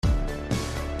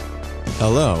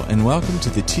Hello, and welcome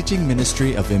to the teaching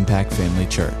ministry of Impact Family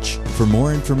Church. For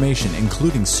more information,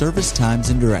 including service times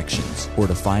and directions, or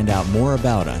to find out more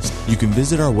about us, you can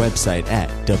visit our website at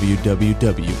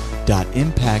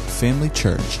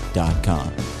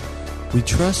www.impactfamilychurch.com. We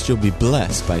trust you'll be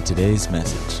blessed by today's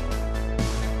message.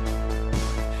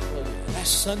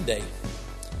 Last Sunday,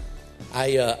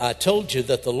 I told you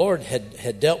that the Lord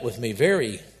had dealt with me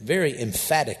very, very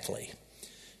emphatically,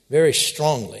 very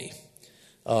strongly.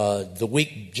 The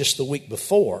week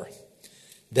before,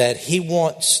 that He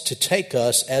wants to take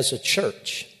us as a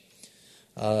church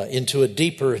into a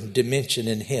deeper dimension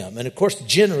in Him. And of course,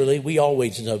 generally, we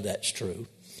always know that's true.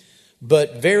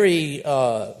 But very,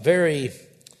 very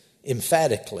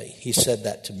emphatically, He said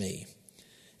that to me.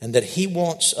 And that He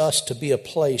wants us to be a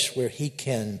place where He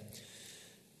can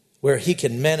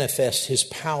manifest His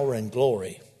power and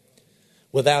glory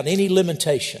without any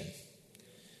limitation.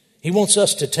 He wants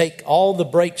us to take all the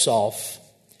brakes off,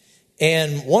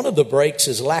 and one of the brakes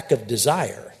is lack of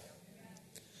desire,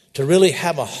 to really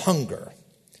have a hunger.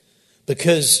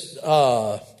 Because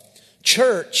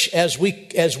church, as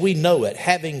we know it,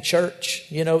 having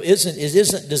church,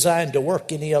 isn't designed to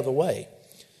work any other way.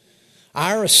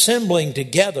 Our assembling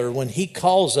together, when He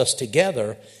calls us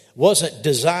together, wasn't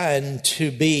designed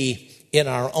to be in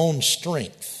our own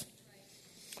strength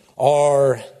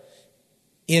or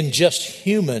in just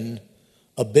human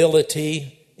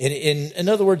ability. In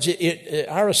other words,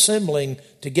 our assembling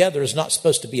together is not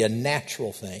supposed to be a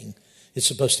natural thing. It's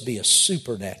supposed to be a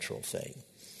supernatural thing.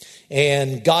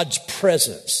 And God's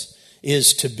presence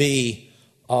is to be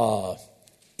in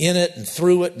it and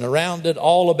through it and around it,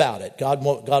 all about it. God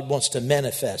wants to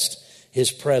manifest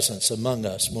His presence among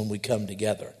us when we come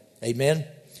together. Amen?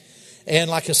 And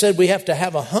like I said, we have to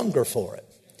have a hunger for it.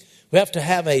 We have to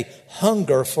have a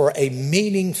hunger for a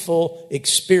meaningful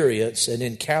experience and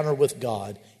encounter with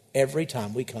God every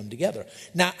time we come together.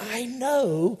 Now, I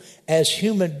know as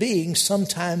human beings,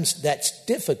 sometimes that's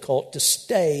difficult to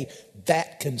stay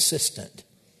that consistent.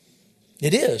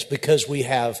 It is, because we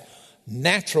have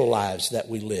natural lives that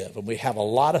we live, and we have a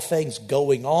lot of things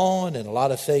going on and a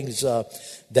lot of things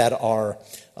that are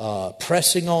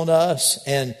pressing on us.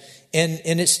 And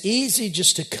it's easy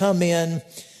just to come in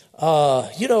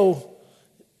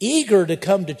eager to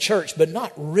come to church, but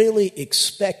not really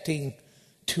expecting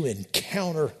to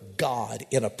encounter God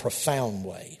in a profound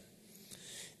way.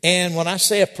 And when I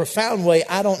say a profound way,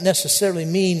 I don't necessarily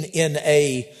mean in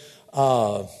a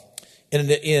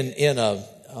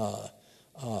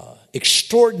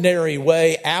extraordinary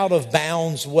way, out of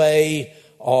bounds way,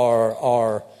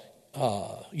 or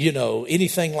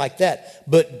anything like that.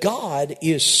 But God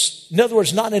is, in other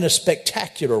words, not in a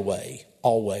spectacular way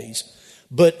always,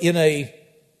 but in a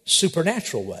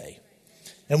supernatural way.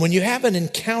 And when you have an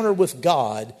encounter with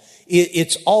God,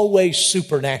 it's always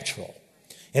supernatural.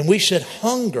 And we should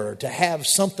hunger to have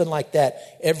something like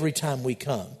that every time we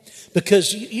come.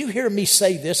 Because you hear me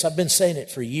say this, I've been saying it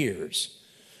for years.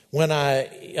 When I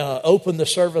open the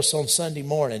service on Sunday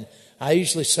morning, I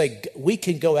usually say, we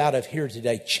can go out of here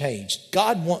today changed.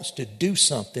 God wants to do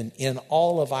something in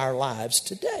all of our lives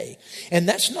today. And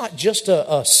that's not just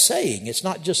a saying. It's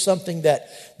not just something that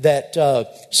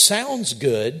sounds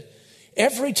good.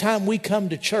 Every time we come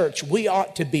to church, we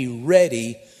ought to be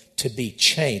ready to be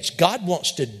changed. God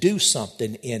wants to do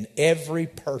something in every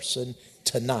person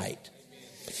tonight.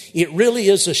 It really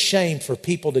is a shame for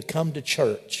people to come to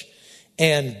church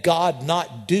and God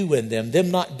not do in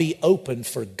them not be open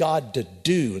for God to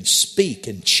do and speak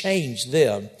and change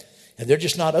them. And they're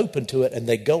just not open to it, and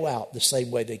they go out the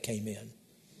same way they came in.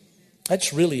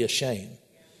 That's really a shame.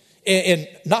 And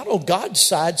not on God's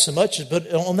side so much,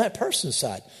 but on that person's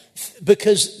side.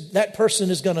 Because that person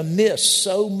is going to miss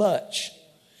so much.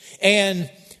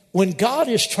 And when God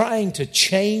is trying to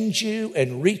change you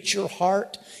and reach your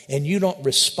heart, and you don't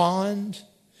respond,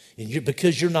 and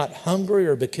because you're not hungry,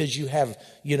 or because you have,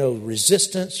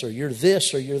 resistance, or you're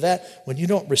this or you're that, when you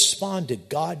don't respond to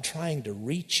God trying to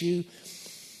reach you,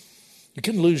 you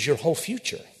can lose your whole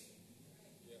future.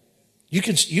 You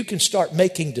can start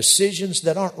making decisions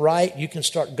that aren't right. You can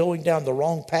start going down the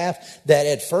wrong path that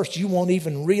at first you won't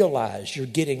even realize you're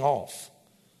getting off.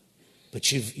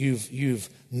 But you've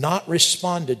not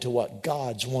responded to what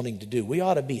God's wanting to do. We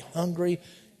ought to be hungry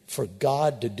for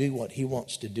God to do what He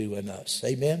wants to do in us.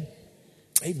 Amen?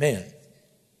 Amen.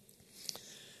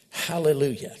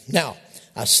 Hallelujah. Now,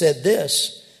 I said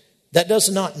this. That does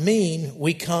not mean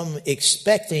we come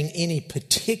expecting any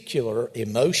particular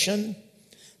emotion,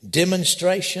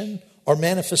 demonstration, or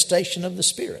manifestation of the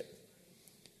Spirit.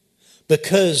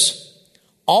 Because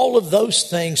all of those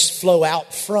things flow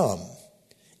out from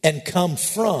and come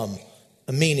from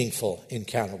a meaningful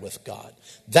encounter with God.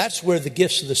 That's where the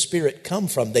gifts of the Spirit come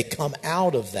from. They come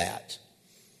out of that.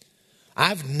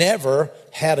 I've never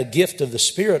had a gift of the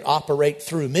Spirit operate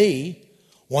through me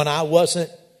when I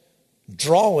wasn't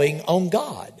drawing on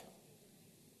God.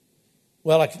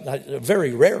 Well,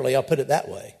 very rarely, I'll put it that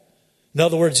way. In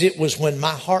other words, it was when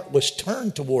my heart was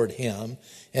turned toward Him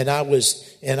and I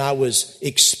was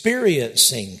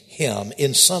experiencing Him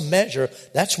in some measure,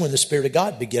 that's when the Spirit of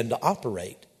God began to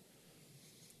operate.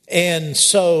 And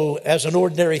so, as an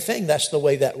ordinary thing, that's the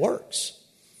way that works.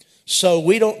 So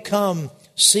we don't come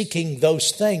seeking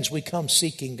those things, we come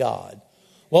seeking God.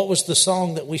 What was the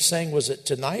song that we sang? Was it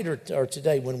tonight or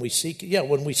today? When we seek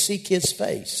His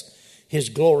face, His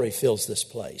glory fills this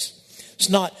place. It's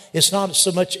not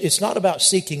about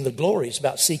seeking the glory, it's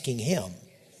about seeking Him.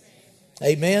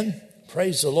 Amen.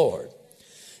 Praise the Lord.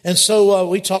 And so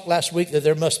we talked last week that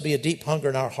there must be a deep hunger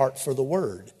in our heart for the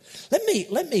Word.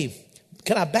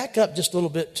 Can I back up just a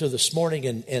little bit to this morning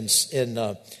and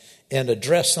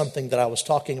address something that I was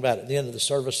talking about at the end of the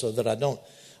service so that I don't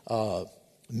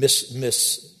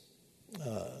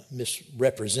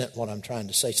misrepresent what I'm trying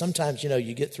to say. Sometimes,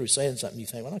 you get through saying something, you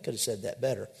think, well, I could have said that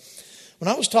better. When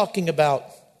I was talking about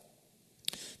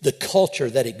the culture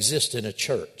that exists in a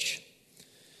church,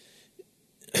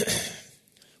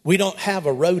 we don't have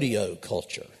a rodeo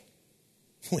culture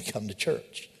when we come to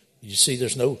church. You see,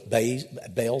 there's no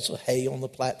bales of hay on the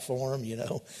platform,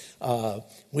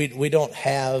 We don't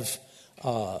have,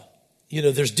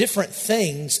 there's different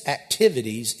things,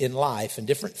 activities in life and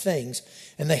different things,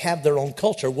 and they have their own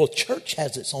culture. Well, church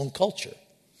has its own culture.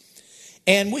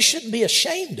 And we shouldn't be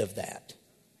ashamed of that.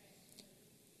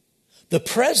 The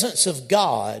presence of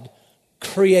God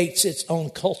creates its own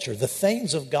culture. The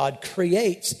things of God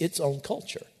creates its own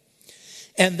culture.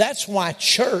 And that's why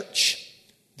church,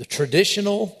 the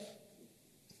traditional,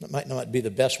 that might not be the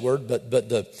best word, but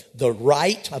the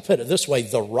right, I put it this way,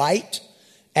 the right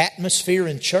atmosphere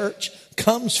in church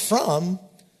comes from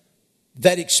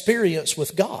that experience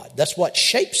with God. That's what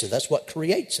shapes it. That's what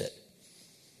creates it.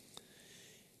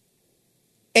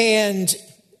 And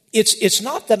it's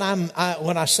not that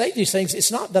when I say these things,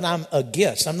 it's not that I'm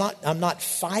against. I'm not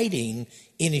fighting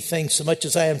anything so much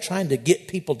as I am trying to get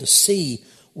people to see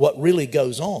what really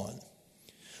goes on.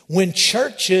 When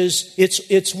churches,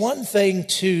 it's one thing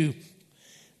to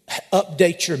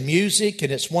update your music,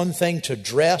 and it's one thing to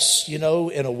dress, in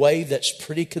a way that's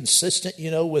pretty consistent,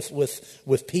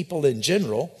 with people in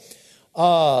general.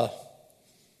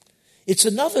 It's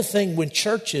another thing when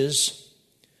churches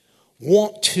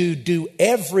want to do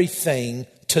everything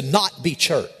to not be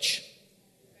church.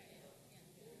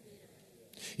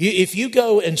 If you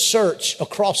go and search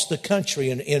across the country,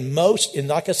 and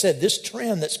like I said, this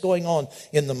trend that's going on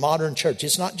in the modern church,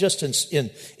 it's not just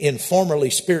in formerly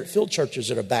Spirit-filled churches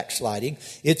that are backsliding.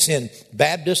 It's in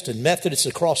Baptist and Methodist,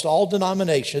 across all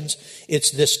denominations.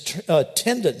 It's this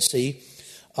tendency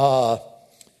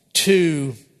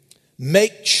to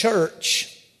make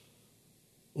church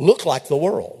look like the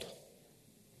world.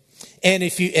 And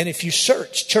if you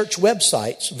search church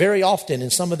websites, very often in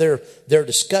some of their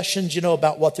discussions,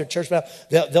 about what their church is about,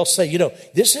 they'll say,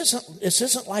 this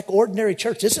isn't like ordinary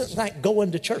church. This isn't like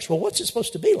going to church. Well, what's it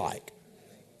supposed to be like?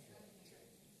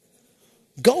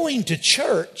 Going to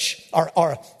church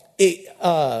or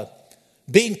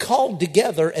being called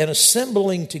together and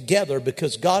assembling together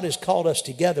because God has called us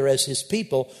together as His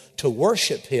people to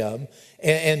worship Him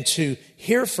and to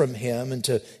hear from Him and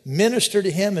to minister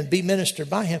to Him and be ministered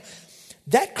by Him.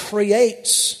 That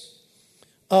creates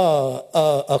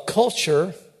a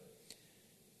culture,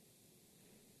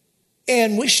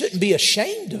 and we shouldn't be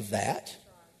ashamed of that.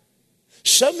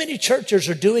 So many churches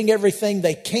are doing everything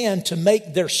they can to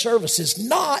make their services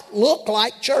not look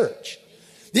like church.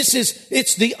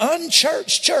 It's the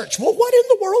unchurched church. Well, what in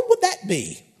the world would that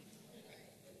be?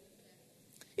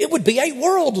 It would be a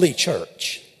worldly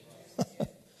church.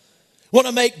 Want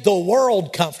to make the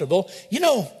world comfortable.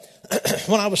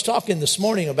 When I was talking this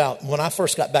morning about when I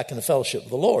first got back in the fellowship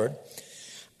with the Lord,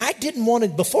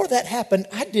 before that happened,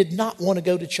 I did not want to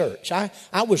go to church. I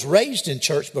was raised in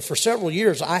church, but for several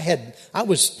years I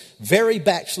was very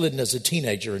backslidden as a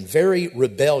teenager and very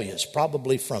rebellious,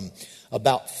 probably from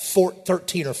about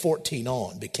 13 or 14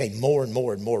 on, became more and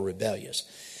more and more rebellious.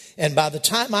 And by the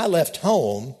time I left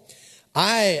home,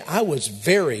 I was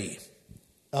very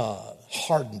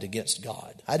hardened against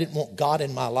God. I didn't want God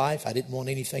in my life. I didn't want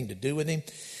anything to do with Him.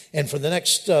 And for the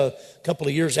next couple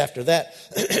of years after that,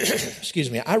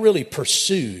 I really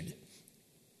pursued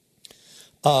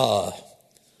not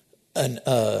an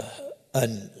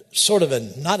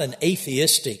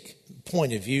atheistic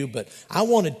point of view, but I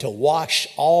wanted to wash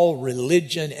all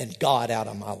religion and God out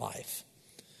of my life.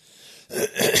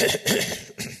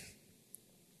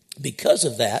 Because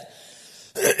of that,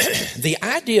 the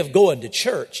idea of going to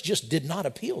church just did not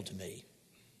appeal to me.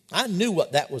 I knew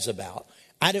what that was about.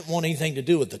 I didn't want anything to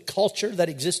do with the culture that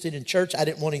existed in church. I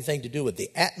didn't want anything to do with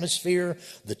the atmosphere,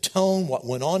 the tone, what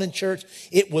went on in church.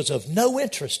 It was of no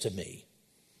interest to me.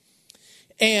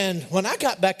 And when I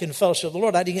got back in fellowship with the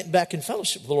Lord, I didn't get back in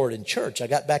fellowship with the Lord in church. I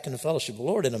got back in the fellowship with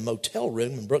the Lord in a motel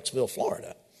room in Brooksville,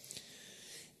 Florida.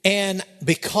 And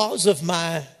because of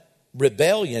my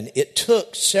rebellion, it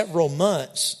took several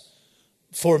months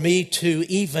for me to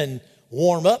even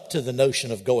warm up to the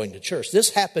notion of going to church.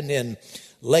 This happened in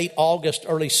late August,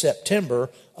 early September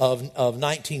of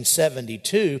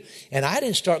 1972, and I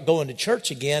didn't start going to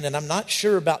church again, and I'm not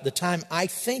sure about the time. I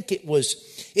think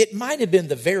it might have been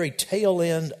the very tail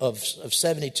end of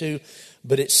 72,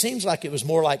 but it seems like it was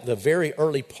more like the very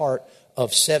early part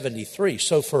of 73.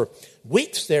 So for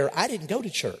weeks there, I didn't go to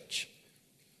church.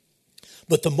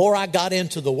 But the more I got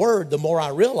into the Word, the more I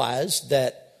realized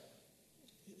that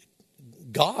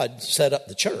God set up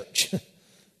the church.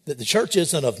 That the church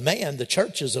isn't of man, the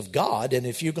church is of God. And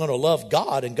if you're going to love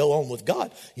God and go on with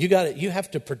God, you have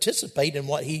to participate in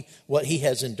what he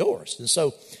has endorsed. And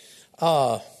so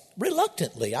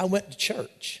reluctantly, I went to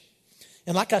church.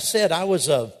 And like I said, I was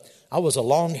a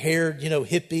long-haired,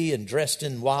 hippie and dressed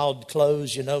in wild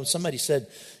clothes, Somebody said,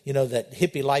 that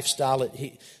hippie lifestyle,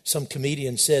 some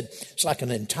comedian said, it's like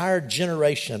an entire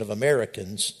generation of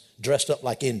Americans dressed up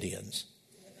like Indians.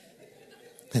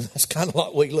 And that's kind of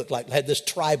what we looked like. Had this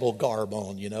tribal garb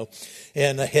on,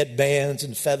 and headbands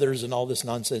and feathers and all this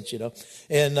nonsense,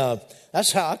 And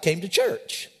that's how I came to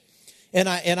church. And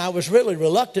I was really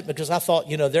reluctant because I thought,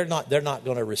 they're not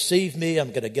going to receive me.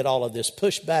 I'm going to get all of this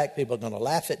pushback. People are going to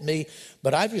laugh at me.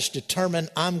 But I was determined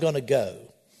I'm going to go.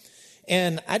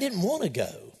 And I didn't want to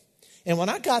go. And when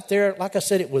I got there, like I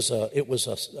said, it was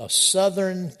a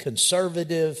Southern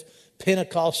conservative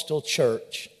Pentecostal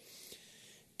church.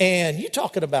 And you're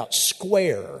talking about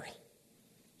square.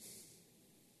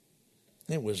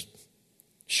 It was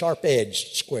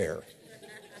sharp-edged square.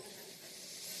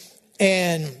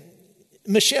 And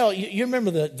Michelle, you remember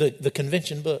the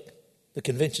convention book, the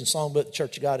convention song book the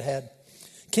Church of God had?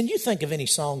 Can you think of any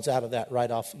songs out of that right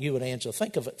off? You and Angela,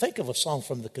 think of a song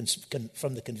from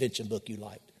the convention book you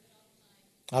liked.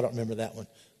 I don't remember that one.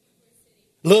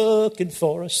 Looking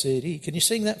for a city. Can you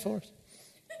sing that for us?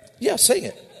 Yeah, sing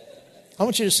it. I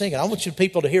want you to sing it. I want you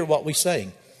people to hear what we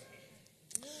sing.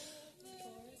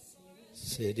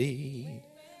 City.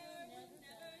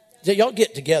 Y'all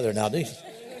get together now, do you?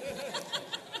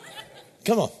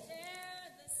 Come on.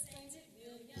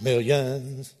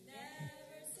 Millions.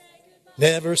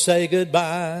 Never say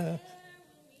goodbye.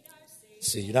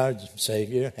 See our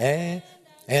Savior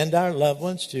and our loved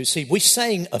ones too. See, we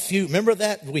sang a few. Remember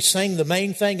that? We sang the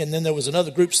main thing, and then there was another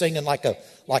group singing like a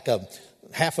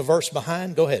half a verse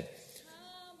behind. Go ahead.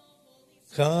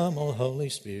 Come on, Holy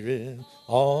Spirit,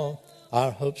 all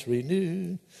our hopes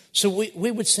renewed. So we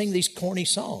would sing these corny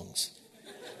songs.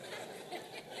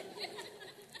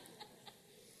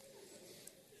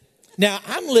 Now,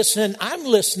 I'm listening. I'm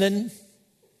listening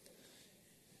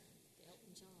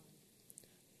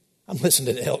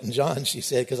to Elton John, she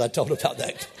said, because I told her about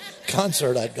that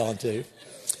concert I'd gone to.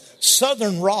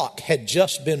 Southern rock had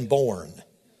just been born.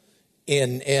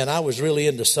 And I was really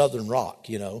into Southern rock,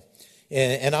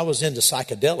 And I was into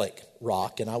psychedelic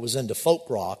rock, and I was into folk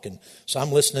rock, and so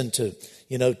I'm listening to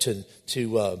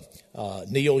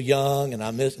Neil Young, and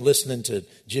I'm listening to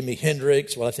Jimi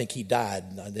Hendrix. Well, I think he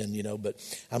died then, but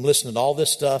I'm listening to all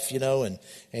this stuff, and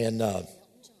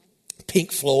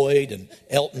Pink Floyd and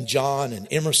Elton John and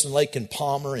Emerson, Lake and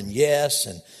Palmer and Yes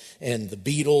and the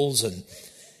Beatles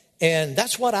and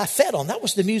that's what I fed on. That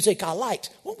was the music I liked.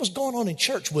 What was going on in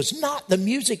church was not the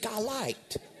music I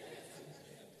liked.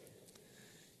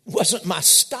 It wasn't my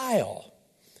style.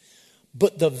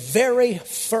 But the very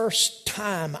first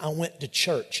time I went to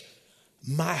church,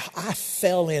 I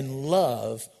fell in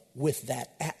love with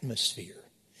that atmosphere.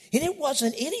 And it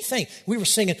wasn't anything. We were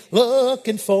singing,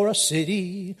 looking for a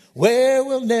city where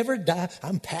we'll never die.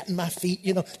 I'm patting my feet,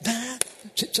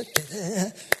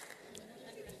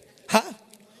 Huh?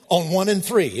 On 1 and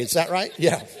 3, is that right?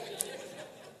 Yeah.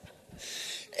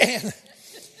 And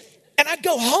I'd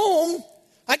go home.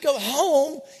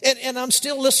 And I'm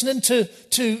still listening to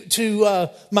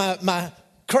my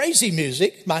crazy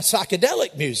music, my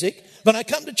psychedelic music. But I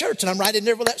come to church and I'm right in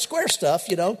there with that square stuff,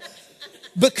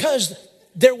 because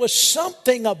there was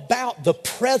something about the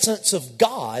presence of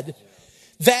God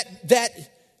that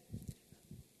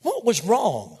what was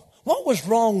wrong? What was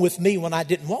wrong with me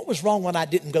what was wrong when I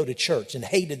didn't go to church and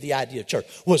hated the idea of church?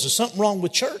 Was there something wrong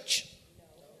with church?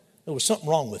 There was something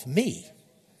wrong with me.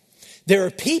 There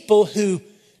are people who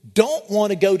don't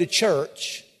want to go to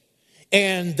church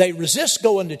and they resist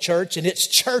going to church, and it's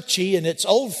churchy and it's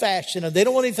old fashioned and they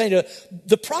don't want anything to.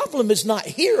 The problem is not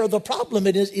here. The problem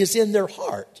is in their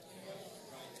heart.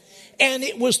 And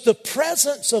it was the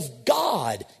presence of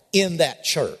God in that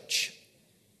church.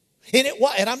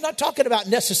 And I'm not talking about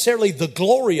necessarily the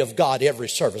glory of God every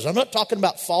service. I'm not talking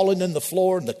about falling in the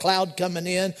floor and the cloud coming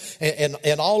in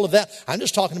and all of that. I'm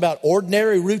just talking about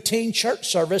ordinary routine church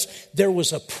service. There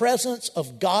was a presence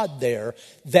of God there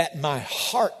that my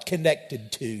heart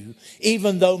connected to,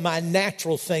 even though my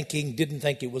natural thinking didn't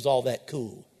think it was all that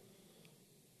cool.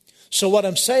 So what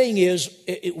I'm saying is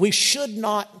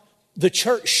the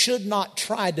church should not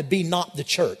try to be not the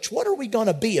church. What are we going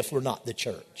to be if we're not the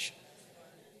church?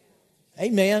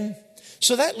 Amen.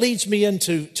 So that leads me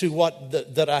into what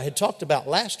that I had talked about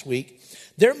last week.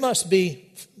 There must be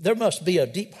a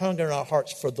deep hunger in our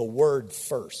hearts for the Word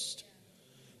first,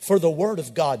 for the Word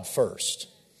of God first.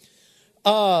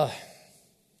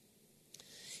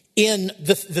 In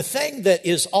the thing that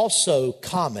is also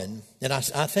common, and I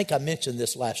think I mentioned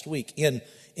this last week, in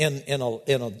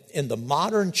the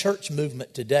modern church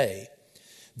movement today,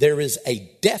 there is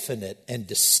a definite and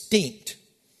distinct,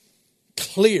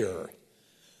 clear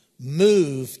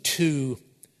move to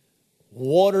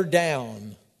water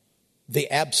down the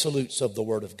absolutes of the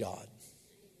Word of God.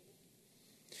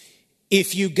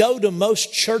 If you go to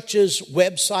most churches'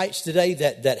 websites today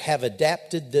that have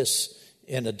adapted this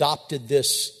and adopted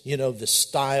this, this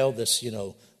style, this,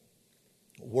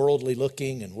 worldly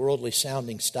looking and worldly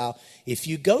sounding style, if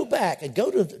you go back and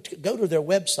go to their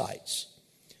websites,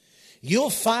 you'll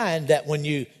find that when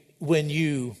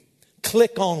you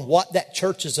click on what that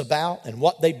church is about and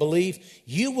what they believe,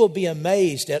 you will be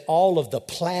amazed at all of the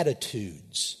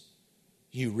platitudes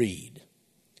you read.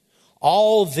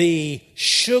 All the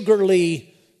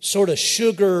sugary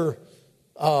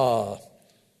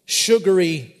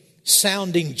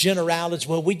sounding generalities.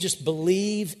 Well, we just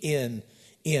believe in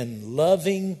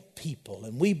loving people,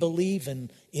 and we believe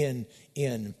in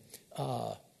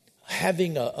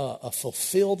having a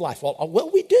fulfilled life. Well,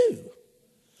 we do.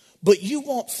 But you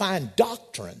won't find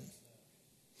doctrine.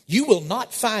 You will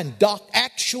not find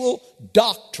actual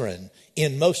doctrine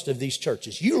in most of these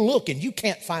churches. You look and you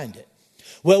can't find it.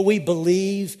 Well, we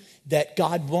believe that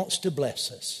God wants to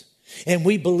bless us. And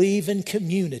we believe in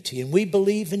community. And we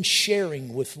believe in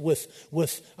sharing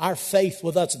with our faith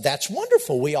with us. That's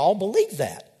wonderful. We all believe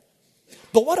that.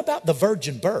 But what about the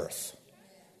virgin birth?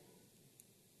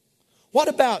 What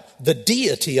about the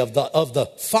deity of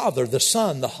the Father, the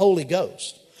Son, the Holy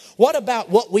Ghost? What about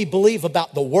what we believe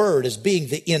about the Word as being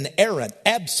the inerrant,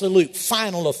 absolute,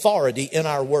 final authority in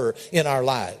our word, in our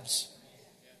lives?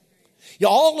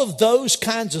 All of those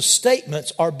kinds of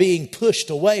statements are being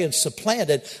pushed away and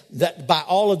supplanted by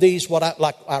all of these, what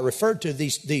I referred to,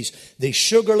 these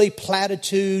sugary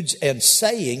platitudes and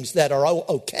sayings that are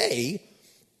okay.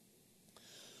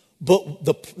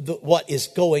 But what is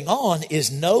going on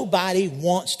is nobody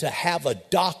wants to have a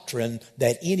doctrine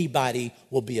that anybody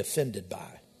will be offended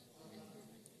by.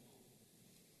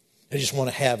 They just want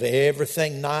to have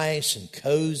everything nice and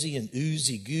cozy and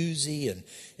oozy goozy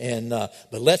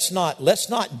but let's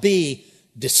not be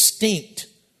distinct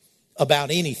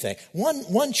about anything.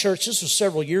 One church, this was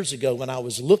several years ago when I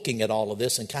was looking at all of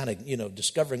this and kind of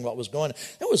discovering what was going on.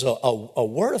 There was a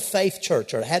Word of Faith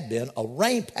church, or it had been,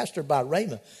 pastored by a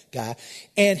Rhema guy,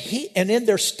 and in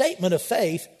their statement of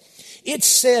faith, it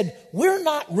said, we're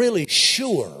not really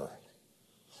sure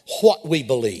what we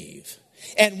believe.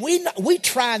 And we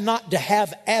try not to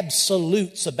have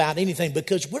absolutes about anything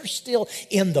because we're still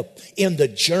in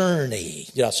the journey.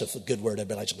 That's a good word.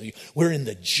 We're in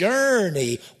the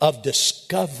journey of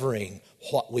discovering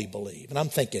what we believe. And I'm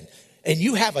thinking, and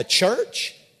you have a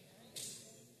church?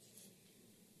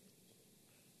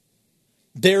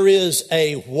 There is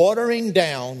a watering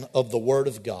down of the Word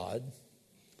of God.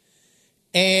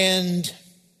 And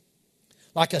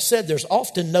like I said, there's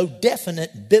often no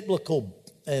definite biblical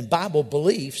and Bible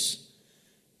beliefs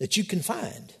that you can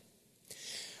find.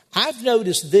 I've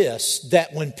noticed this,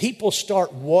 that when people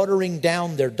start watering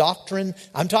down their doctrine,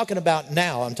 I'm talking about in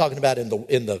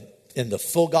the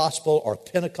full gospel or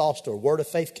Pentecost or Word of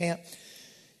Faith camp,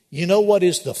 you know what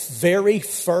is the very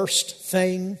first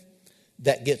thing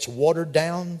that gets watered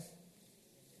down?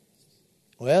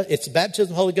 Well, it's the baptism of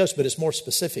the Holy Ghost, but it's more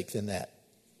specific than that.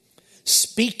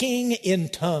 Speaking in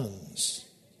tongues.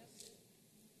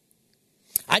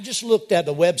 I just looked at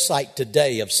a website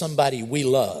today of somebody we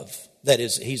love. That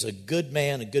is, he's a good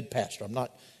man, a good pastor.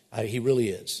 He really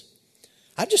is.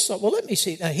 I just thought, well, let me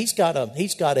see. Now, he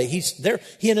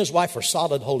and his wife are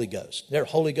solid Holy Ghost. They're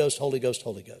Holy Ghost, Holy Ghost,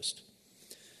 Holy Ghost.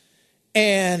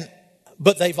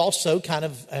 But they've also kind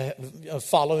of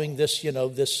following this,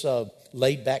 this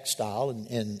laid back style,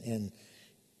 and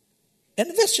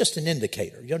that's just an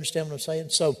indicator. You understand what I'm saying?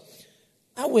 So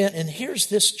I went, and here's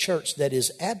this church that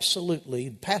is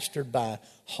absolutely pastored by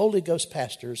Holy Ghost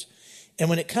pastors. And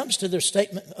when it comes to their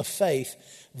statement of faith,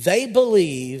 they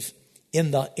believe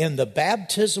in the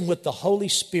baptism with the Holy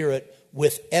Spirit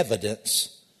with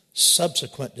evidence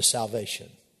subsequent to salvation.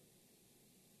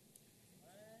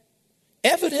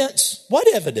 Evidence? What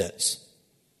evidence?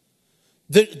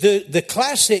 The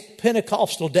classic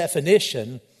Pentecostal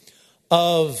definition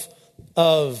of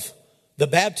the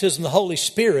baptism of the Holy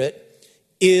Spirit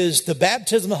is the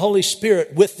baptism of the Holy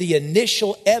Spirit with the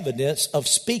initial evidence of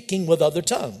speaking with other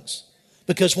tongues.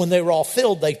 Because when they were all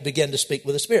filled, they began to speak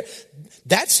with the Spirit.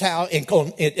 That's how,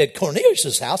 at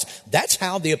Cornelius' house, that's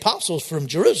how the apostles from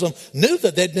Jerusalem knew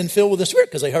that they'd been filled with the Spirit,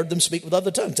 because they heard them speak with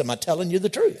other tongues. Am I telling you the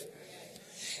truth?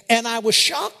 And I was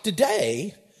shocked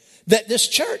today that this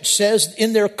church says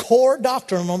in their core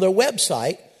doctrine on their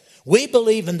website, we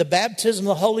believe in the baptism of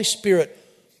the Holy Spirit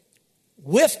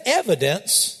with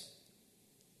evidence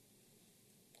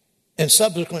and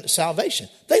subsequent to salvation.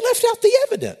 They left out the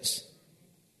evidence.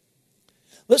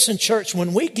 Listen, church,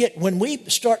 when we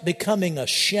start becoming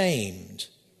ashamed,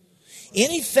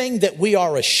 anything that we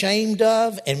are ashamed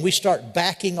of and we start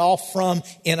backing off from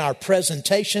in our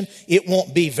presentation, it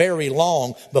won't be very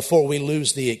long before we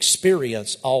lose the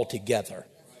experience altogether.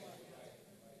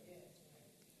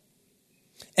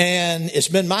 And it's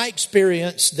been my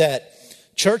experience that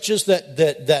churches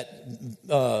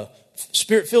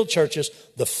Spirit-filled churches,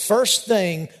 the first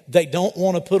thing they don't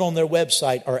want to put on their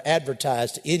website or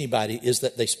advertise to anybody is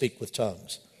that they speak with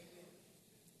tongues.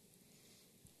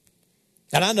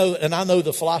 And I know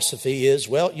the philosophy is,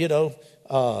 we want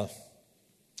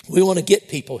to get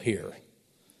people here.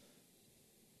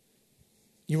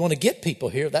 You want to get people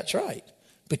here, that's right.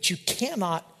 But you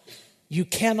cannot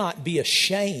be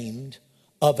ashamed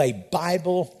of a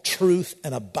Bible truth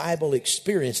and a Bible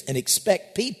experience and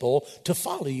expect people to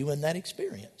follow you in that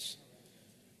experience.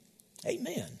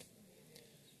 Amen.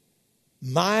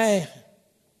 My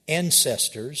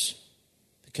ancestors,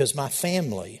 because my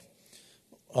family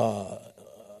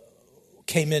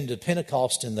came into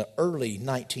Pentecost in the early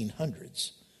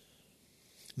 1900s,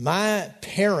 my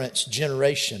parents'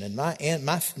 generation and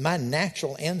my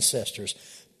natural ancestors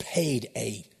paid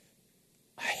a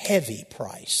heavy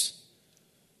price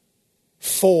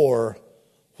for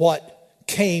what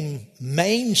came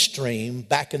mainstream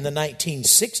back in the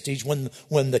 1960s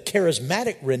when the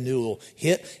charismatic renewal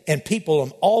hit and people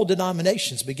of all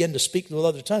denominations began to speak with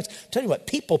other tongues. Tell you what,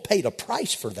 people paid a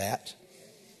price for that.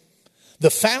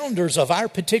 The founders of our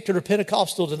particular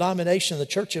Pentecostal denomination, the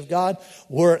Church of God,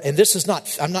 were, and this is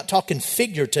not, I'm not talking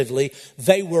figuratively,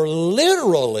 they were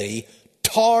literally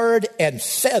tarred and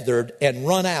feathered and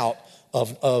run out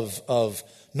of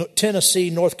Tennessee,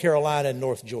 North Carolina, and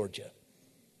North Georgia.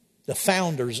 The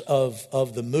founders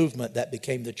of the movement that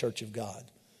became the Church of God.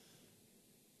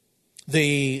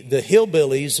 The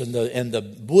hillbillies and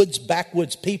the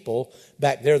backwoods people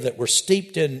back there that were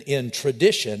steeped in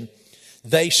tradition,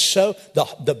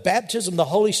 the baptism of the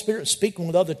Holy Spirit, speaking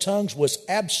with other tongues, was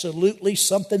absolutely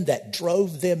something that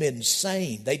drove them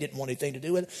insane. They didn't want anything to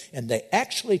do with it, and they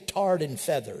actually tarred and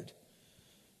feathered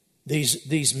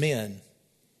these men.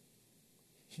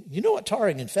 You know what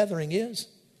tarring and feathering is?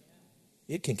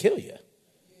 It can kill you.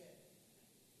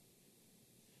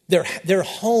 Their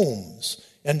homes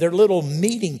and their little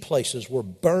meeting places were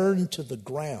burned to the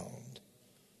ground.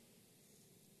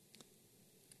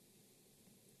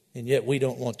 And yet we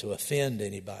don't want to offend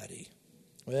anybody.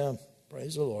 Well,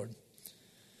 praise the Lord.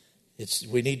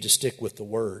 We need to stick with the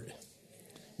Word.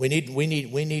 We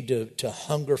need to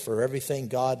hunger for everything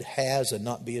God has and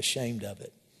not be ashamed of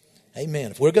it.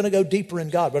 Amen. If we're going to go deeper in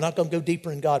God, we're not going to go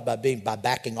deeper in God by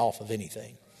backing off of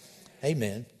anything.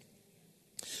 Amen.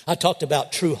 I talked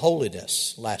about true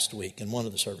holiness last week in one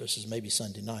of the services, maybe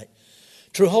Sunday night.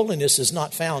 True holiness is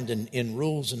not found in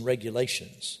rules and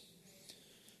regulations.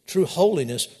 True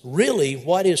holiness, really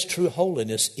what is true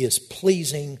holiness is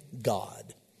pleasing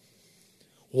God.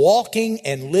 Walking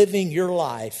and living your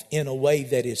life in a way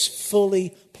that is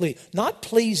fully not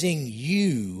pleasing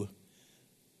you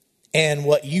and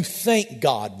what you think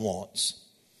God wants,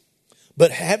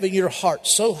 but having your heart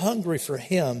so hungry for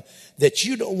Him that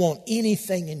you don't want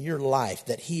anything in your life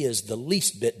that He is the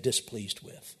least bit displeased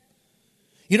with.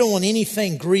 You don't want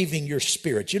anything grieving your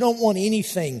spirit. You don't want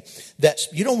anything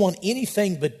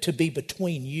but to be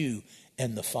between you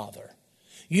and the Father.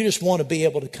 You just want to be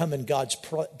able to come in God's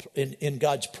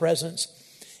presence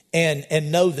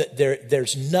and know that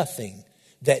there's nothing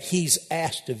that He's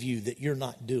asked of you that you're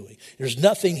not doing. There's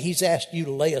nothing He's asked you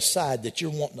to lay aside that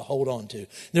you're wanting to hold on to.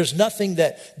 There's nothing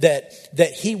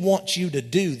that He wants you to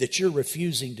do that you're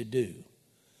refusing to do.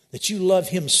 That you love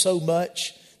Him so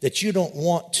much that you don't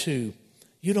want to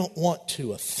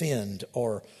offend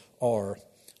or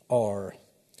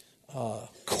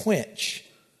quench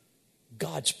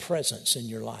God's presence in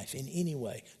your life in any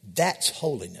way. That's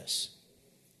holiness.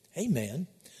 Amen.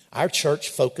 Our church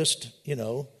focused,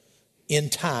 in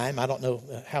time. I don't know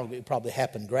how it probably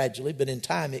happened gradually, but in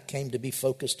time it came to be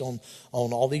focused on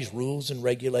all these rules and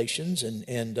regulations.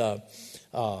 And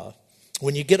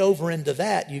when you get over into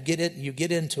that, you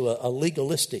get into a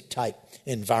legalistic type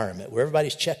environment where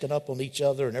everybody's checking up on each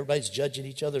other and everybody's judging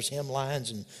each other's hemlines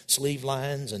and sleeve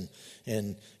lines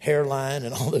and hairline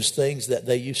and all those things that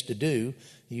they used to do.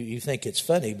 You think it's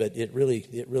funny, but it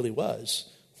really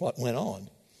was what went on.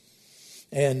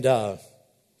 And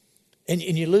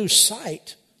you lose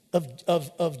sight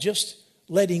of just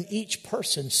letting each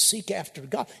person seek after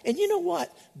God. And you know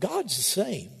what? God's the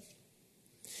same.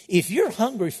 If you're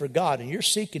hungry for God and you're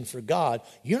seeking for God,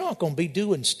 you're not going to be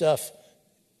doing stuff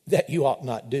that you ought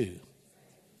not do.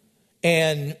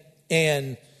 And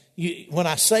when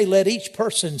I say let each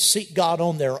person seek God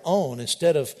on their own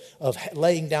instead of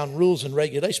laying down rules and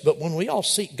regulations, but when we all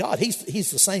seek God,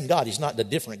 He's the same God. He's not the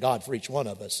different God for each one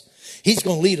of us. He's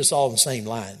going to lead us all in the same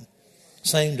line,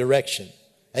 same direction.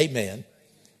 Amen.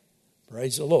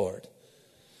 Praise the Lord.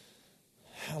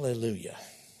 Hallelujah.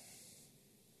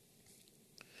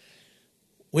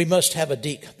 We must have a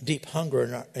deep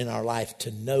hunger in our life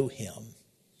to know Him,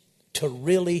 to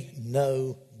really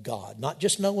know God. Not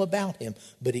just know about Him,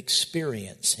 but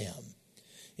experience Him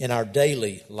in our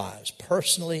daily lives,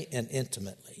 personally and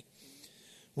intimately.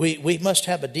 We must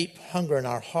have a deep hunger in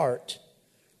our heart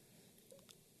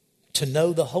to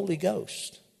know the Holy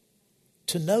Ghost,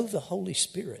 to know the Holy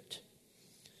Spirit,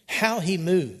 how He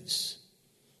moves.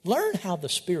 Learn how the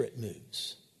Spirit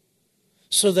moves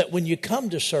so that when you come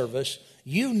to service,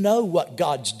 you know what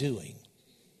God's doing.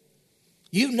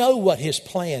 You know what His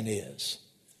plan is.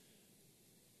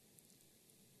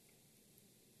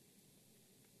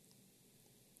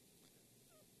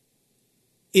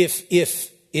 If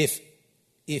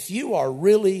you are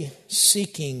really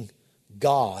seeking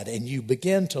God and you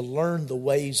begin to learn the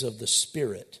ways of the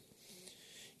Spirit,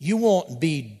 you won't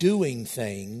be doing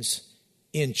things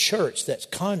in church that's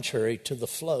contrary to the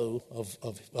flow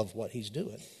of what He's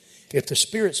doing. If the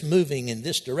Spirit's moving in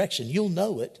this direction, you'll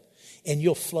know it and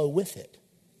you'll flow with it.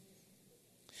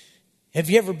 Have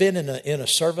you ever been in a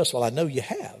service? Well, I know you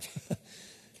have.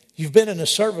 You've been in a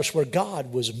service where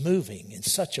God was moving in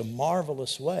such a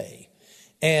marvelous way.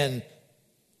 And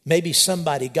maybe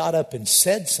somebody got up and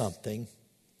said something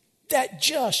that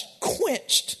just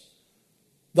quenched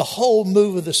the whole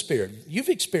move of the Spirit. You've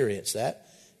experienced that.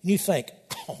 And you think,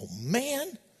 oh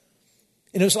man.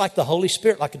 And it was like the Holy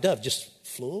Spirit, like a dove, just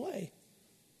flew away.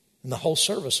 And the whole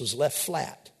service was left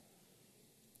flat.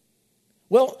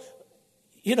 Well,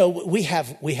 we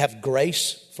have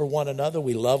grace for one another.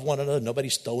 We love one another.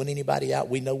 Nobody's throwing anybody out.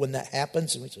 We know when that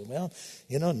happens. And we say, well,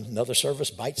 another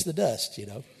service bites the dust,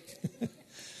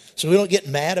 So we don't get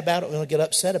mad about it. We don't get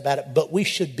upset about it. But we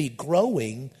should be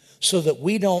growing so that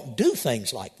we don't do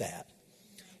things like that.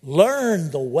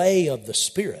 Learn the way of the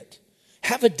Spirit.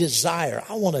 Have a desire.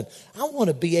 I want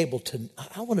to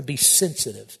be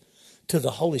sensitive to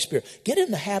the Holy Spirit. Get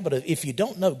in the habit of, if you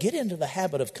don't know, get into the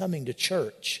habit of coming to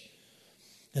church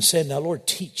and saying, now, Lord,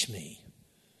 teach me.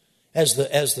 As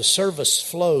the service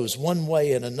flows one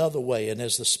way and another way, and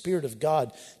as the Spirit of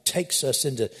God takes us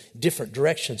into different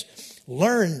directions,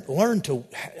 learn to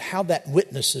how that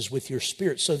witnesses with your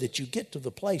spirit so that you get to the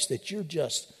place that you're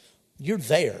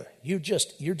there. You're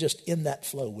just in that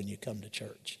flow when you come to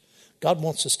church. God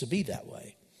wants us to be that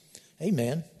way.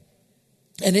 Amen.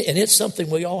 And it's something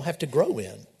we all have to grow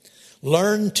in.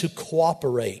 Learn to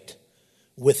cooperate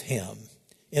with Him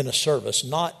in a service,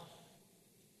 not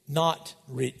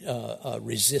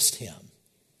resist Him.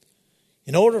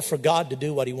 In order for God to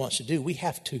do what He wants to do, we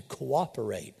have to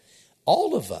cooperate.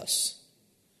 All of us.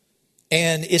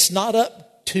 And it's not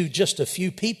up to just a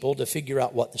few people to figure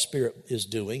out what the Spirit is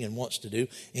doing and wants to do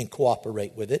and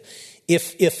cooperate with it.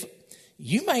 If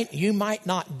it might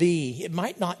not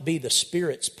be the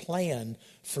Spirit's plan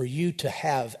for you to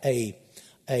have a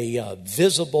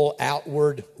visible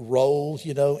outward role,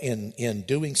 in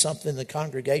doing something in the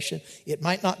congregation. It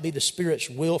might not be the Spirit's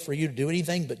will for you to do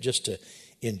anything, but just to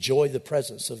enjoy the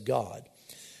presence of God.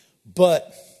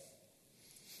 But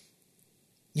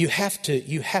you have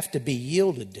to be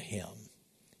yielded to Him,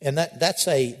 and that's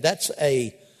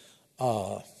a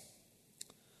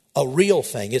real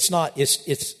thing. It's not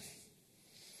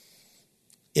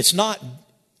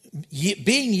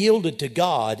being yielded to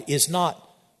God is not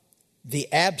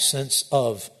the absence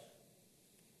of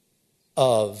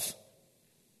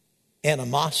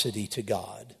animosity to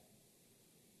God.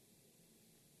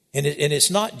 And it's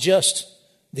not just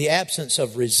the absence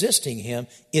of resisting Him,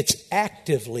 it's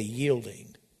actively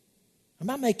yielding. Am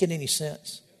I making any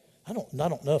sense? I don't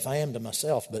know if I am to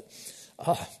myself, but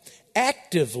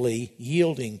actively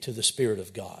yielding to the Spirit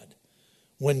of God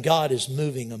when God is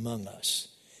moving among us.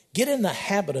 Get in the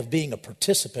habit of being a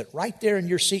participant right there in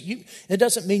your seat. It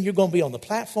doesn't mean you're going to be on the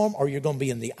platform or you're going to be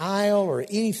in the aisle or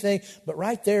anything, but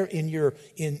right there in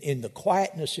the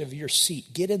quietness of your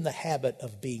seat, get in the habit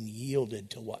of being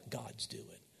yielded to what God's doing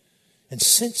and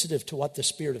sensitive to what the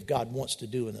Spirit of God wants to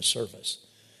do in the service.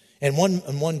 And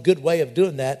one good way of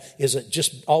doing that is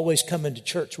just always come into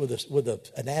church with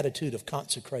an attitude of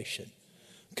consecration.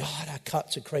 God, I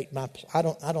consecrate I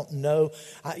don't know.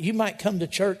 You might come to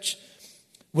church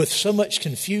with so much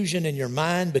confusion in your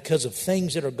mind because of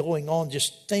things that are going on,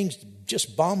 things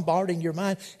bombarding your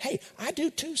mind. Hey, I do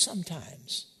too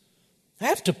sometimes. I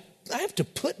have to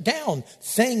put down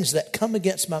things that come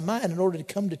against my mind in order to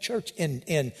come to church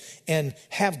and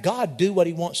have God do what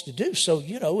He wants to do. So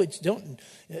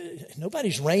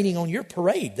nobody's raining on your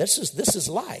parade. This is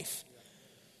life.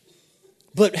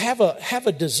 But have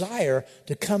a desire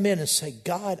to come in and say,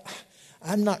 God,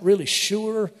 I'm not really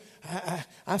sure.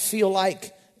 I feel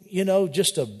like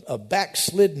just a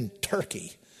backslidden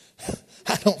turkey.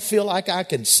 I don't feel like I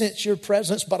can sense your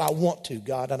presence, but I want to,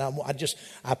 God. And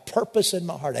I purpose in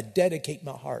my heart. I dedicate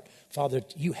my heart. Father,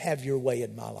 you have your way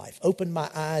in my life. Open my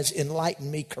eyes, enlighten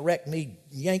me, correct me,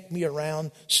 yank me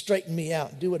around, straighten me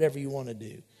out, do whatever you want to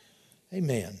do.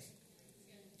 Amen.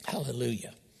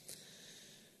 Hallelujah.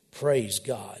 Praise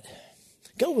God.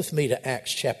 Go with me to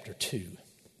Acts chapter 2.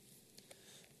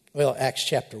 Well, Acts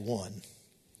chapter 1.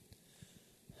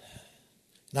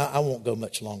 Now, I won't go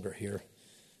much longer here.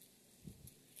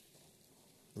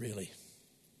 Really.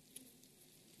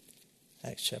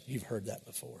 Acts chapter, you've heard that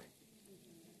before.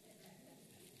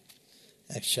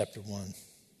 Acts chapter 1.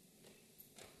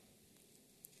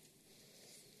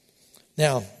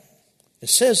 Now, it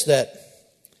says that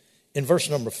in verse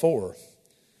number 4,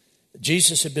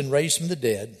 Jesus had been raised from the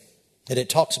dead, and it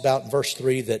talks about in verse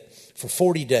 3 that for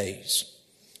 40 days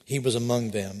He was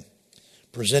among them,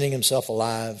 presenting Himself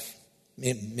alive,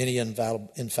 many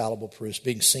infallible proofs,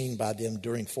 being seen by them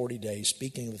during 40 days,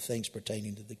 speaking of the things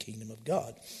pertaining to the kingdom of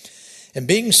God. And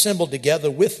being assembled together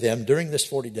with them during this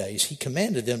 40 days, He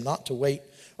commanded them not to wait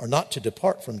or not to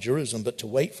depart from Jerusalem, but to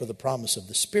wait for the promise of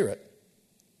the Spirit,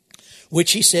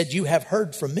 which He said, you have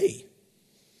heard from me.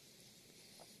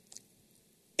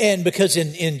 And because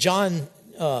in John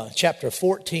chapter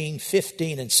 14,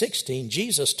 15, and 16,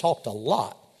 Jesus talked a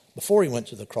lot before He went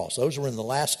to the cross. Those were in the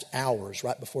last hours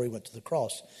right before He went to the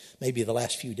cross, maybe the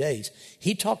last few days.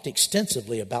 He talked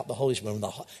extensively about the Holy Spirit,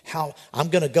 how I'm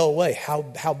going to go away,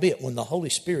 howbeit when the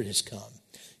Holy Spirit has come,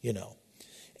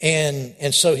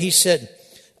 And so He said,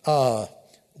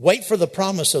 wait for the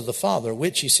promise of the Father,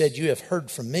 which He said, you have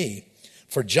heard from me.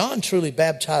 For John truly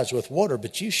baptized with water,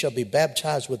 but you shall be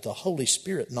baptized with the Holy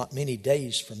Spirit not many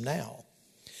days from now.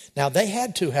 Now they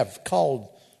had to have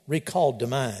recalled to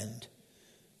mind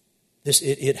this.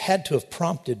 It had to have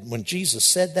prompted, when Jesus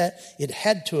said that, it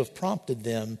had to have prompted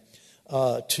them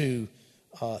to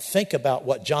think about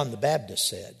what John the Baptist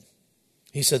said.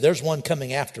 He said, there's one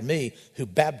coming after me who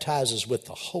baptizes with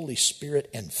the Holy Spirit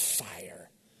and fire.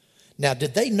 Now,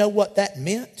 did they know what that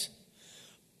meant?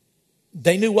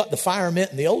 They knew what the fire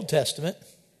meant in the Old Testament.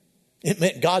 It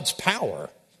meant God's power.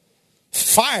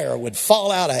 Fire would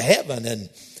fall out of heaven and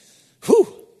whew.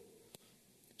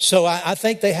 So I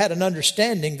think they had an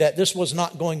understanding that this was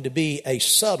not going to be a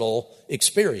subtle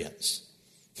experience.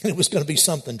 It was going to be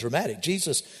something dramatic.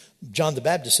 John the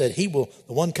Baptist said, the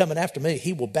one coming after me,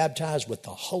 he will baptize with the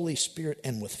Holy Spirit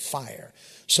and with fire.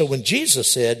 So when Jesus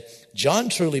said, John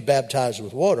truly baptized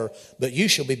with water, but you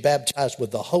shall be baptized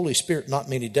with the Holy Spirit not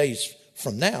many days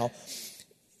from now,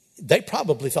 they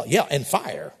probably thought, yeah, and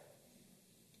fire.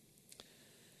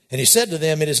 And He said to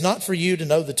them, it is not for you to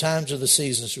know the times or the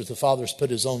seasons which the Father has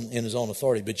put in His own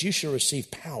authority, but you shall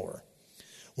receive power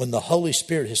when the Holy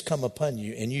Spirit has come upon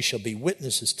you, and you shall be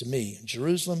witnesses to me in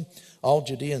Jerusalem, all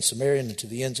Judea and Samaria, and to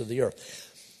the ends of the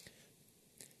earth.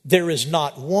 there is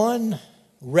not one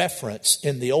reference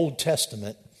in the Old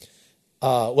Testament.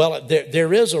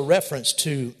 There is a reference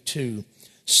to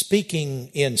speaking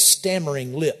in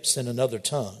stammering lips in another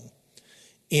tongue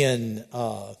in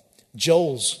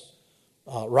Joel's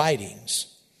writings.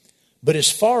 But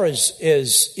as far as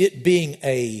it being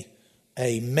a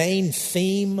main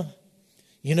theme,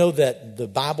 you know, that the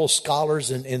Bible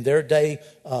scholars in their day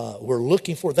were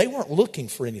looking for, they weren't looking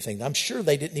for anything. I'm sure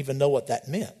they didn't even know what that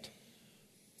meant.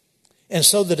 And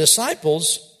so the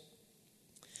disciples,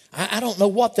 I don't know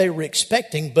what they were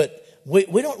expecting, but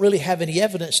we don't really have any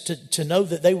evidence to know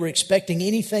that they were expecting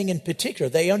anything in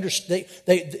particular.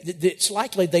 It's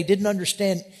likely they didn't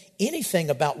understand anything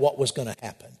about what was going to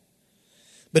happen.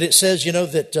 But it says, you know,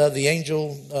 that the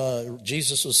angel,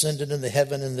 Jesus was ascended into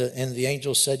heaven, and the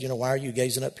angel said, you know, why are you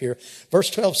gazing up here? Verse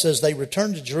 12 says, they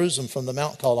returned to Jerusalem from the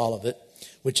mount called Olivet,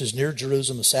 which is near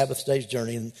Jerusalem, a Sabbath day's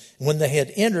journey. And when they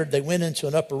had entered, they went into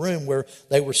an upper room where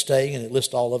they were staying, and it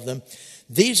lists all of them.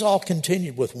 These all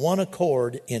continued with one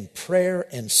accord in prayer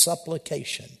and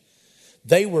supplication.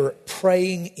 They were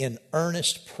praying in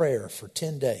earnest prayer for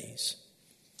 10 days.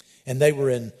 And they were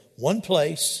in one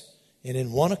place and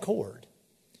in one accord.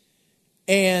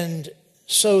 And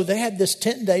so they had this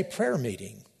 10-day prayer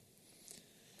meeting.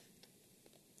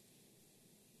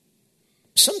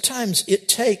 Sometimes it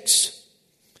takes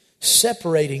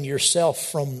separating yourself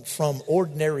from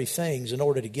ordinary things in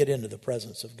order to get into the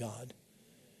presence of God.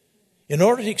 In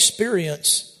order to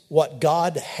experience what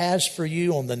God has for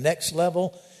you on the next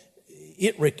level,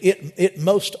 it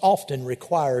most often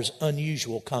requires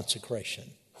unusual consecration.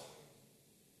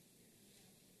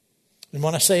 And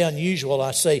when I say unusual,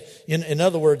 I say, in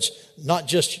other words, not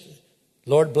just,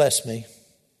 Lord bless me,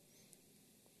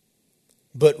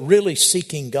 but really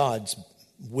seeking God's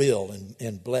will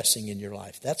and blessing in your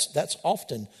life. That's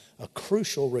often a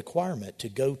crucial requirement to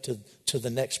go to the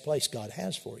next place God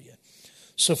has for you.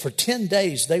 So for 10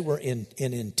 days, they were in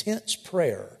intense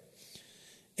prayer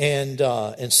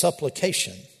and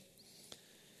supplication.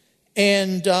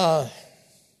 And it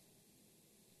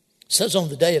says on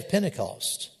the day of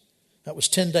Pentecost, that was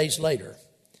 10 days later,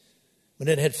 when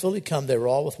it had fully come, they were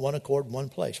all with one accord in one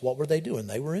place. What were they doing?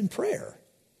 They were in prayer.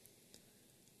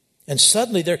 And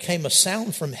suddenly there came a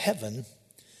sound from heaven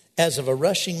as of a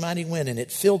rushing mighty wind, and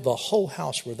it filled the whole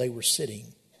house where they were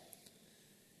sitting.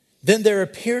 Then there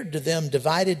appeared to them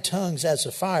divided tongues as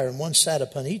of fire, and one sat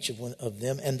upon each of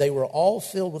them, and they were all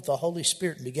filled with the Holy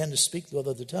Spirit and began to speak with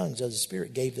other tongues as the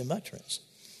Spirit gave them utterance.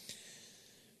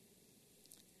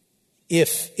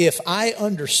 If I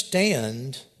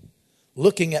understand,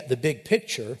 looking at the big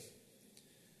picture,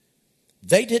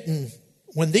 they didn't,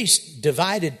 when these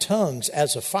divided tongues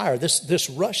as of fire, this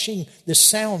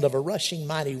sound of a rushing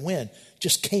mighty wind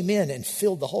just came in and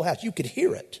filled the whole house. You could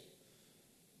hear it.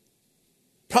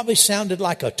 Probably sounded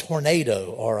like a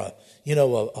tornado or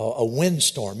a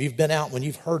windstorm. You've been out when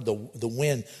you've heard the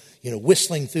wind,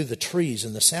 whistling through the trees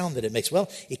and the sound that it makes. Well,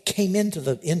 it came into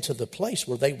the place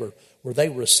where they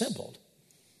were assembled.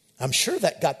 I'm sure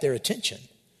that got their attention.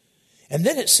 And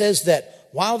then it says that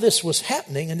while this was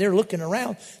happening and they're looking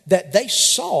around, that they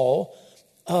saw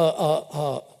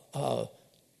a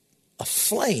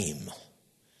flame,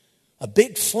 a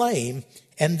big flame,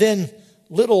 and then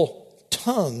little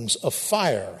tongues of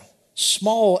fire,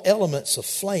 small elements of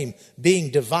flame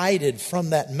being divided from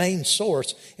that main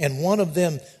source, and one of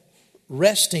them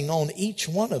resting on each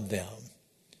one of them.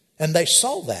 And they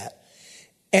saw that,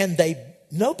 and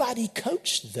nobody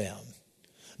coached them.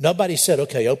 Nobody said,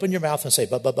 okay, open your mouth and say,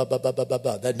 ba, ba, ba, ba, ba, ba, ba,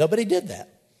 ba. Nobody did that.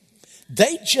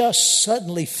 They just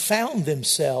suddenly found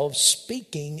themselves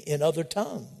speaking in other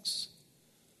tongues.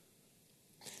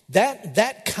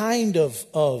 That kind of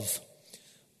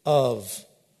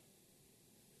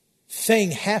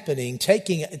thing happening,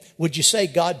 would you say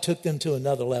God took them to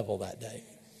another level that day?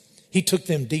 He took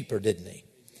them deeper, didn't he?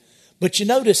 But you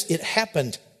notice it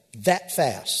happened that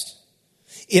fast.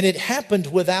 And it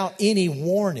happened without any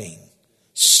warning.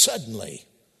 Suddenly,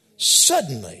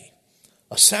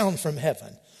 a sound from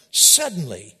heaven.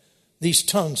 Suddenly, these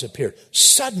tongues appeared.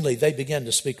 Suddenly, they began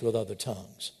to speak with other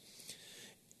tongues.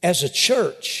 As a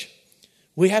church,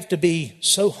 we have to be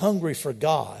so hungry for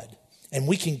God, and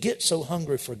we can get so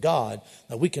hungry for God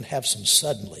that we can have some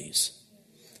suddenlies.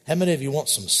 How many of you want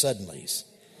some suddenlies?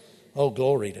 Oh,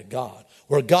 glory to God.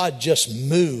 Where God just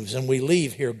moves and we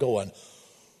leave here going,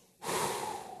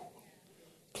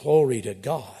 glory to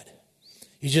God.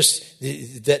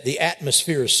 That the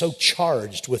atmosphere is so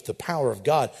charged with the power of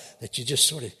God that you just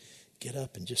sort of get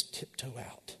up and just tiptoe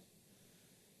out.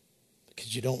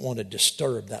 Because you don't want to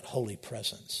disturb that holy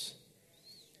presence.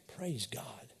 Praise God.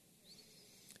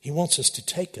 He wants us to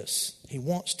take us. He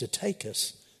wants to take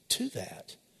us to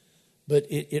that. But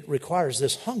it requires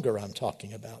this hunger I'm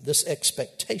talking about, this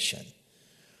expectation.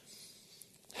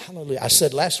 Hallelujah. I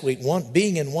said last week,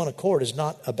 being in one accord is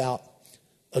not about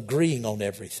agreeing on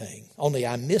everything. Only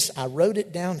I wrote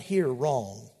it down here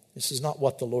wrong. This is not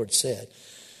what the Lord said.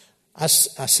 I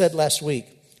said last week,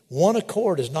 one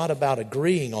accord is not about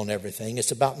agreeing on everything.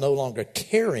 It's about no longer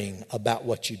caring about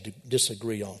what you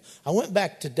disagree on. I went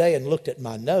back today and looked at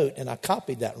my note, and I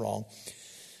copied that wrong.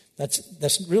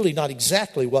 That's really not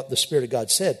exactly what the Spirit of God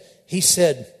said. He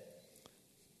said,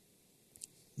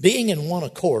 being in one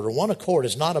accord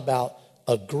is not about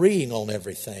agreeing on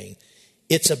everything.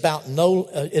 It's about no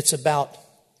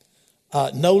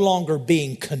longer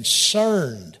being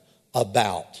concerned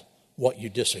about what you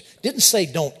disagree. Didn't say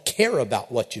don't care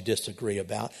about what you disagree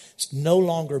about. It's no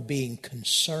longer being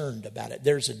concerned about it.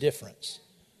 There's a difference.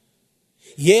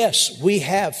 Yes, we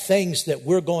have things that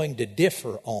we're going to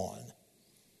differ on.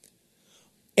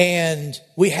 And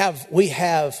we have,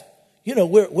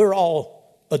 we're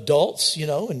all adults,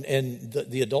 and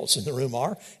the adults in the room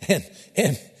are,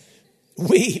 and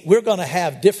we're going to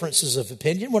have differences of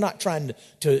opinion. We're not trying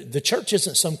to the church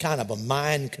isn't some kind of a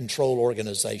mind control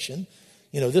organization.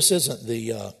 This isn't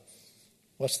the,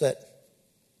 what's that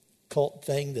cult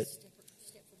thing that,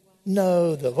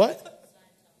 no, the what?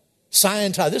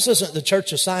 Scientology. This isn't the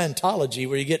Church of Scientology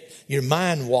where you get your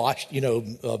mind washed,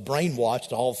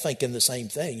 brainwashed, all thinking the same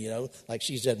thing, Like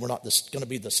she said, we're not going to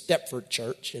be the Stepford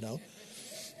Church,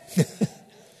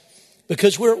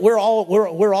 Because we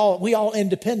all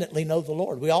independently know the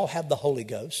Lord. We all have the Holy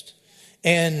Ghost.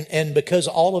 And because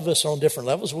all of us are on different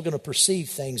levels, we're going to perceive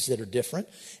things that are different.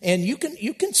 And you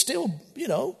can still,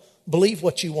 believe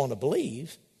what you want to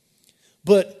believe.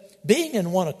 But being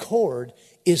in one accord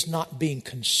is not being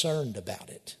concerned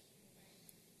about it.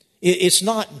 It's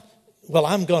not, well,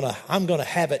 I'm going to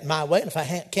have it my way. And if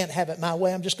I can't have it my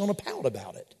way, I'm just going to pout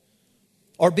about it.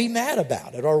 Or be mad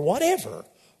about it or whatever.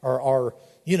 Or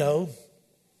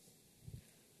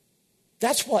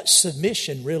that's what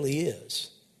submission really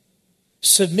is.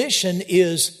 Submission,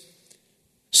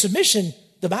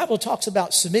 the Bible talks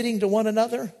about submitting to one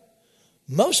another.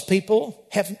 Most people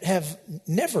have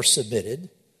never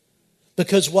submitted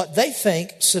because what they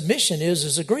think submission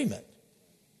is agreement.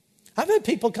 I've had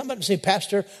people come up and say,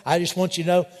 Pastor, I just want you to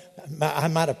know, I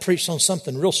might have preached on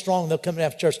something real strong. They'll come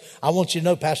after church. I want you to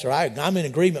know, Pastor, I'm in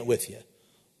agreement with you.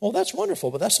 Well, that's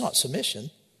wonderful, but that's not submission.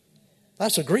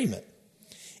 That's agreement.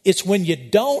 It's when you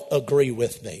don't agree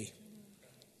with me.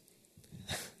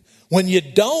 When you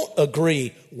don't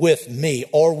agree with me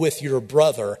or with your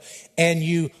brother and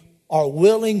you are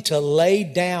willing to lay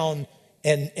down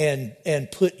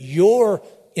and put your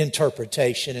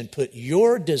interpretation and put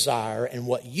your desire and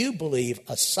what you believe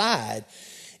aside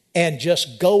and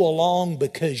just go along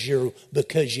because you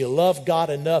love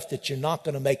God enough that you're not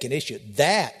going to make an issue,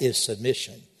 that is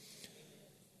submission.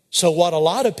 So what a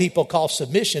lot of people call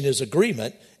submission is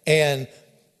agreement, and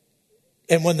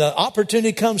when the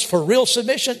opportunity comes for real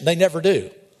submission, they never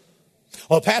do.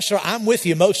 Well, Pastor, I'm with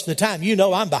you most of the time.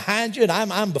 I'm behind you and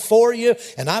I'm before you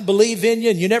and I believe in you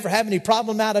and you never have any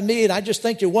problem out of me and I just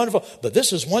think you're wonderful. But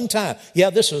this is one time. Yeah,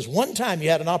 this was one time you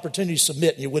had an opportunity to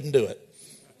submit and you wouldn't do it.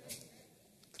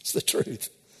 It's the truth.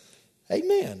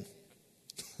 Amen.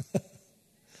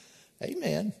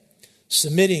 Amen.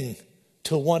 Submitting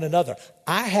to one another.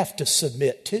 I have to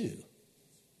submit too.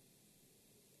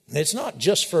 It's not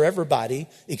just for everybody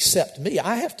except me.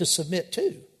 I have to submit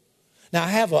too. Now, I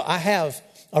have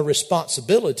a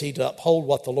responsibility to uphold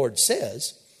what the Lord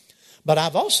says, but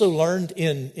I've also learned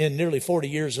in nearly 40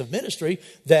 years of ministry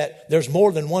that there's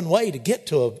more than one way to get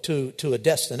to a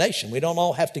destination. We don't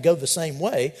all have to go the same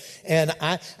way, and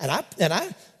I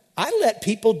let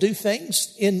people do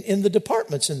things in the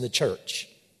departments in the church.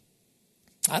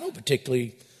 I don't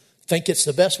particularly think it's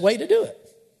the best way to do it.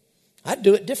 I'd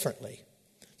do it differently.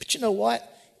 But you know what?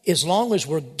 As long as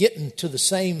we're getting to the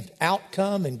same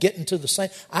outcome and getting to the same,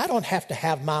 I don't have to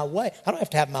have my way. I don't have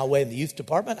to have my way in the youth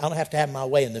department. I don't have to have my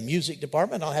way in the music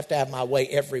department. I don't have to have my way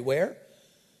everywhere.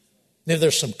 Now,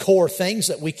 there's some core things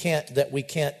that we can't we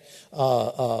can't,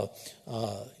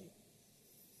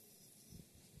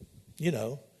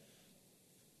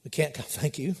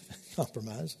 thank you,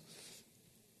 compromise.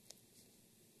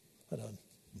 What a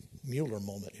Mueller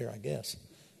moment here, I guess.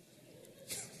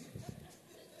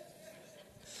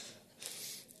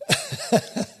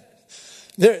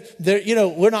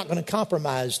 We're not going to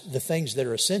compromise the things that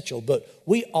are essential, but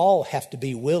we all have to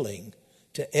be willing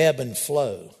to ebb and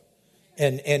flow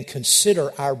and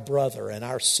consider our brother and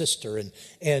our sister.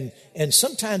 And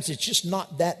sometimes it's just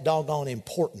not that doggone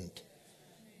important.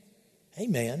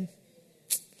 Amen.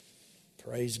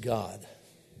 Praise God.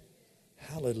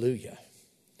 Hallelujah.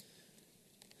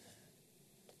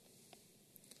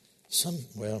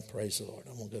 Praise the Lord.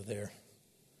 I won't go there.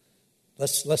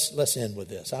 Let's end with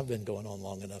this. I've been going on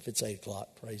long enough. It's 8 o'clock.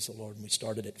 Praise the Lord. And we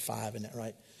started at 5, isn't that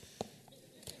right?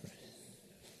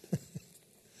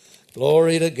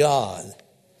 Glory to God.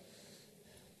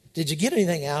 Did you get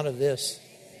anything out of this?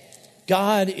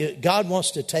 God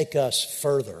wants to take us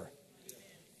further.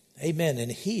 Amen.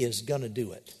 And He is going to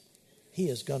do it. He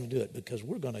is going to do it because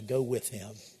we're going to go with Him.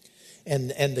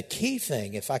 And the key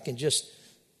thing, if I can just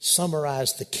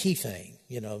summarize the key thing,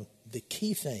 the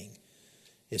key thing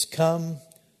is come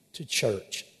to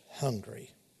church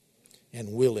hungry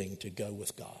and willing to go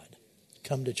with God.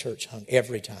 Come to church hungry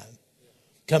every time.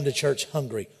 Come to church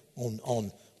hungry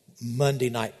on Monday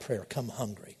night prayer. Come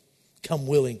hungry. Come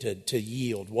willing to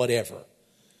yield, whatever.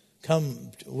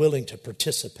 Come willing to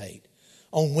participate.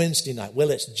 On Wednesday night,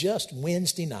 it's just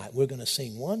Wednesday night. We're going to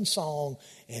sing one song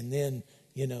and then,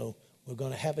 we're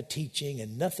going to have a teaching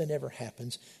and nothing ever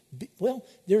happens. Well,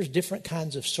 there's different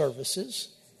kinds of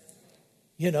services,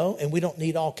 and we don't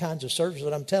need all kinds of services.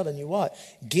 But I'm telling you what,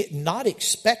 not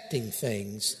expecting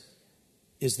things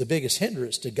is the biggest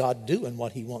hindrance to God doing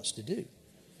what He wants to do.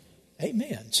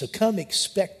 Amen. So come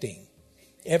expecting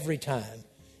every time.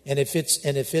 And if it's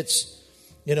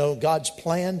God's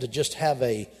plan to just have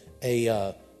a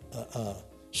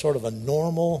sort of a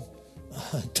normal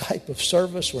type of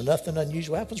service where nothing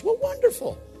unusual happens, well,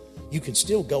 wonderful. You can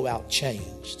still go out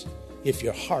changed. If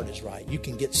your heart is right, you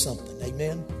can get something.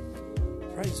 Amen.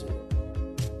 Praise the Lord.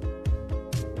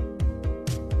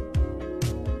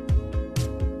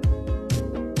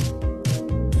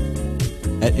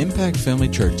 At Impact Family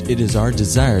Church, it is our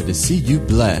desire to see you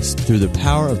blessed through the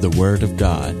power of the Word of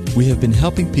God. We have been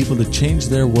helping people to change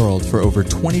their world for over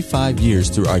 25 years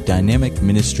through our dynamic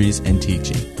ministries and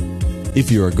teaching.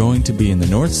 If you are going to be in the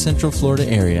North Central Florida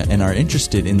area and are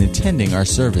interested in attending our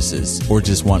services or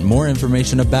just want more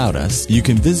information about us, you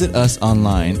can visit us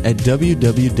online at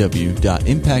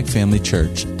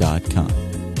www.impactfamilychurch.com.